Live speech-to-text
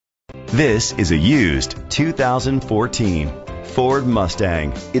This is a used 2014 Ford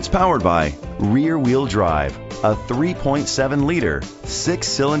Mustang. It's powered by rear-wheel drive, a 3.7-liter,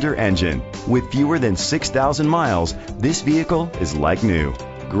 6-cylinder engine. With fewer than 6,000 miles, this vehicle is like new.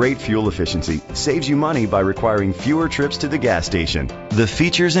 Great fuel efficiency saves you money by requiring fewer trips to the gas station. The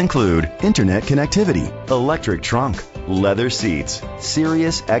features include internet connectivity, electric trunk, leather seats,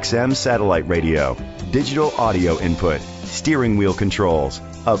 Sirius XM satellite radio, digital audio input, steering wheel controls,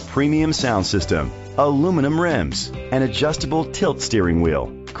 a premium sound system, aluminum rims, an adjustable tilt steering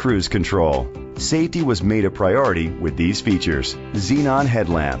wheel, cruise control. Safety was made a priority with these features: xenon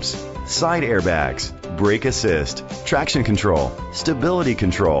headlamps, side airbags, brake assist, traction control, stability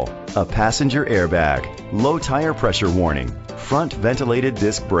control, a passenger airbag, low tire pressure warning, front ventilated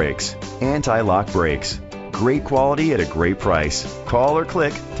disc brakes, anti-lock brakes. Great quality at a great price. Call or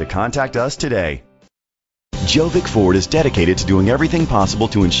click to contact us today. Gjovik Ford is dedicated to doing everything possible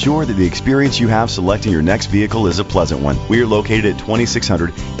to ensure that the experience you have selecting your next vehicle is a pleasant one. We are located at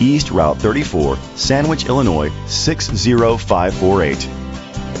 2600 East Route 34, Sandwich, Illinois 60548.